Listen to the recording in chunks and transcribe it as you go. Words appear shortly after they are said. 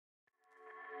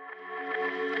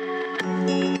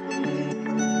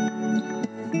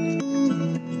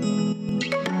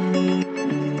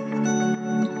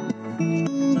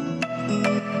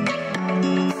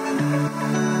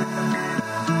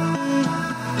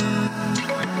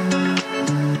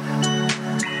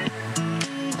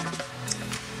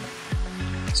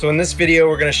So in this video,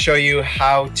 we're going to show you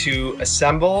how to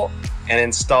assemble and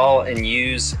install and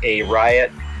use a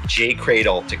Riot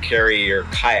J-Cradle to carry your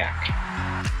kayak.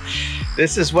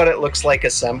 This is what it looks like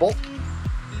assembled.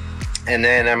 And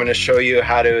then I'm going to show you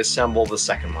how to assemble the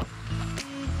second one.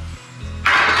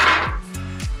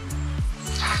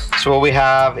 So what we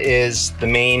have is the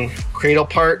main cradle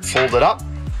part folded up.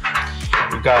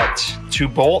 We've got 2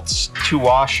 bolts, 2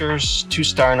 washers, 2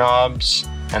 star knobs,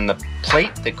 and the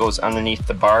plate that goes underneath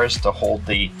the bars to hold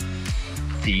the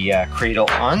cradle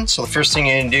on. So the first thing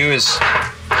you're going to do is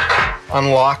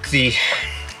unlock the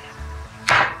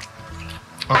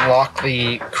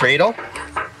cradle,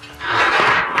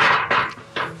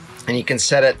 and you can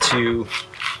set it to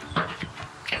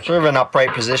sort of an upright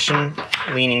position,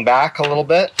 leaning back a little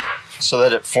bit so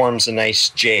that it forms a nice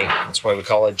J. That's why we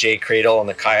call it J-Cradle, and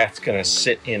the kayak's going to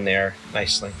sit in there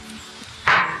nicely.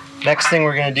 Next thing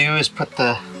we're going to do is put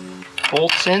the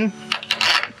bolts in.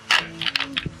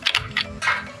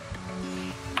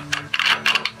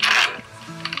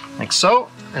 Like so.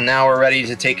 And now we're ready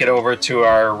to take it over to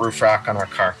our roof rack on our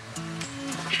car.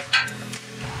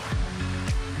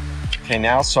 Okay,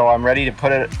 now so I'm ready to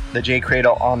put the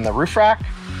J-Cradle on the roof rack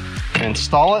and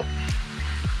install it.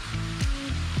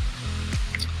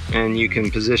 And you can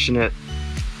position it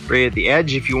right at the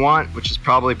edge if you want, which is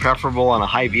probably preferable on a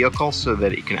high vehicle so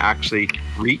that it can actually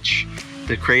reach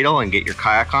the cradle and get your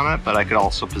kayak on it. But I could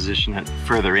also position it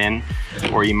further in,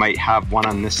 or you might have one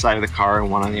on this side of the car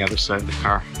and one on the other side of the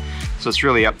car. So it's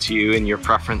really up to you and your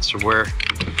preference of where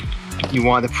you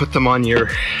want to put them on your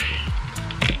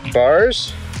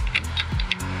bars.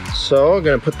 So I'm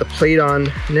going to put the plate on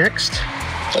next,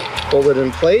 hold it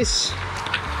in place,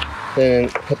 then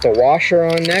put the washer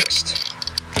on next,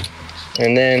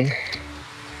 and then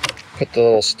put the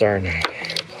little star knob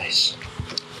in place.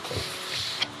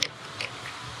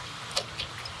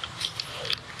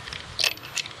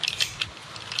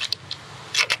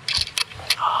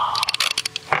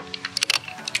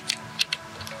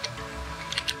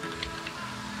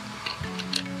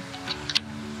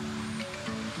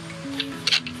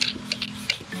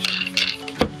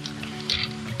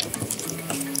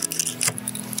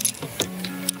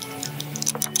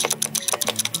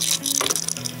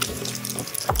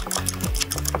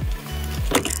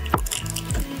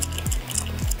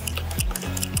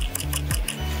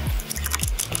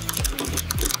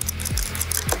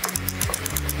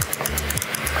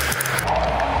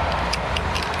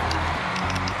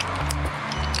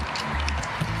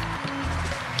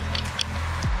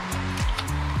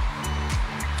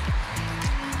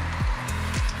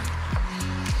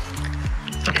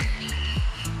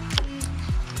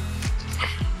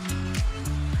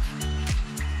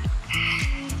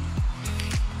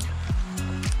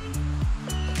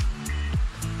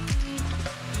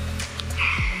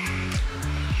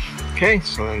 Okay,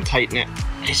 so then tighten it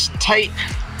nice and tight.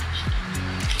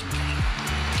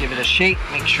 Give it a shake,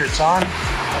 make sure it's on.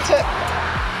 That's it.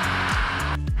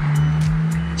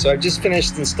 So I've just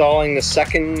finished installing the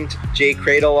second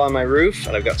J-Cradle on my roof.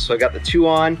 And I got the 2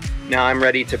 on. Now I'm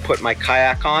ready to put my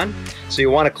kayak on. So you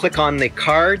want to click on the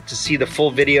card to see the full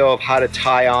video of how to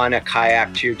tie on a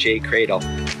kayak to your J-Cradle.